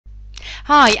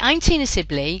Hi, I'm Tina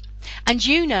Sibley, and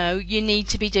you know you need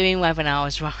to be doing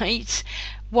webinars, right?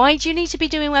 Why do you need to be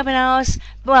doing webinars?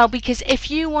 Well, because if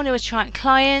you want to attract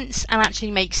clients and actually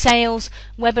make sales,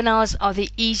 webinars are the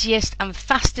easiest and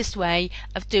fastest way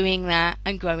of doing that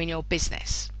and growing your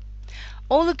business.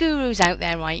 All the gurus out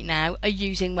there right now are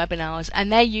using webinars, and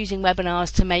they're using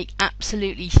webinars to make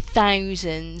absolutely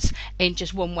thousands in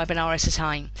just one webinar at a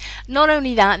time. Not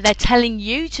only that, they're telling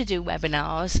you to do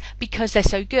webinars because they're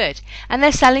so good, and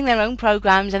they're selling their own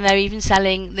programs, and they're even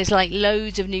selling, there's like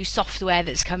loads of new software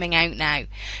that's coming out now.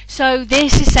 So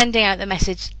this is sending out the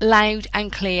message loud and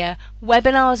clear: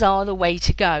 webinars are the way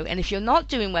to go, and if you're not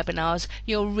doing webinars,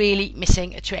 you're really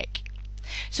missing a trick.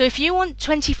 So if you want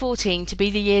 2014 to be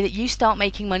the year that you start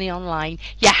making money online,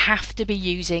 you have to be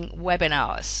using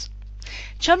webinars.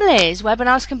 Trouble is,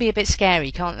 webinars can be a bit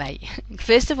scary, can't they?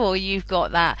 First of all, you've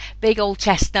got that big old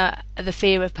chestnut, the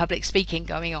fear of public speaking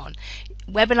going on.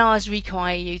 Webinars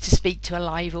require you to speak to a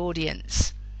live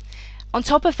audience. On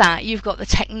top of that, you've got the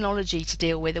technology to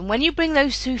deal with, and when you bring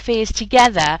those two fears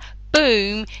together,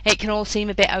 boom, it can all seem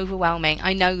a bit overwhelming.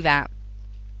 I know that.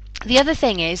 The other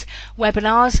thing is,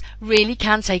 webinars really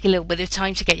can take a little bit of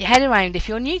time to get your head around if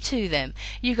you're new to them.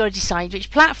 You've got to decide which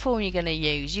platform you're going to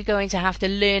use. You're going to have to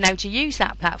learn how to use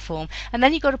that platform, and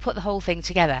then you've got to put the whole thing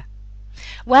together.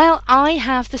 Well, I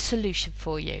have the solution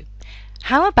for you.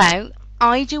 How about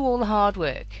I do all the hard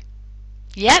work?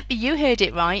 Yep, you heard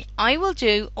it right. I will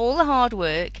do all the hard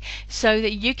work so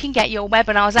that you can get your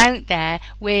webinars out there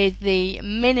with the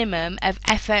minimum of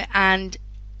effort, and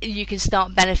you can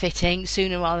start benefiting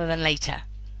sooner rather than later.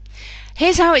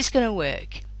 Here's how it's going to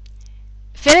work.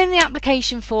 Fill in the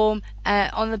application form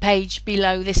on the page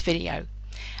below this video,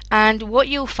 and what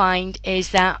you'll find is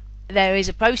that there is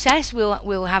a process.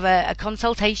 We'll have a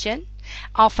consultation.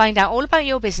 I'll find out all about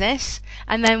your business,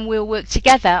 and then we'll work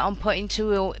together on putting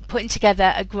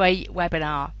together a great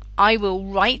webinar. I will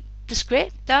write the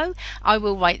script though. I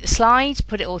will write the slides,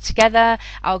 put it all together.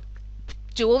 I'll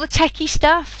do all the techie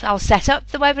stuff. I'll set up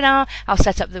the webinar, I'll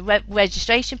set up the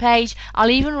registration page, I'll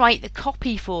even write the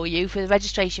copy for you for the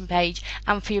registration page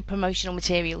and for your promotional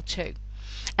material too.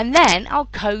 And then I'll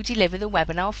co-deliver the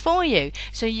webinar for you,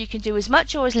 so you can do as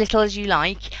much or as little as you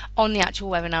like on the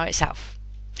actual webinar itself.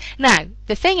 Now,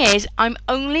 the thing is, I'm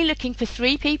only looking for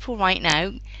 3 people right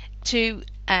now to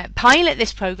pilot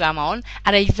this program on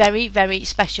at a very, very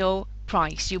special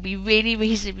price. You'll be really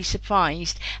reasonably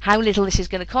surprised how little this is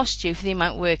going to cost you for the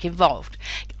amount of work involved.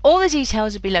 All the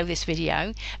details are below this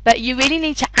video, but you really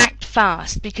need to act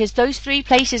fast because those 3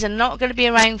 places are not going to be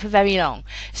around for very long.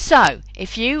 So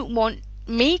if you want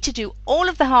me to do all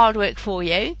of the hard work for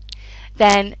you,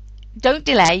 then don't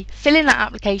delay, fill in that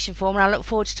application form, and I look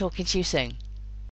forward to talking to you soon.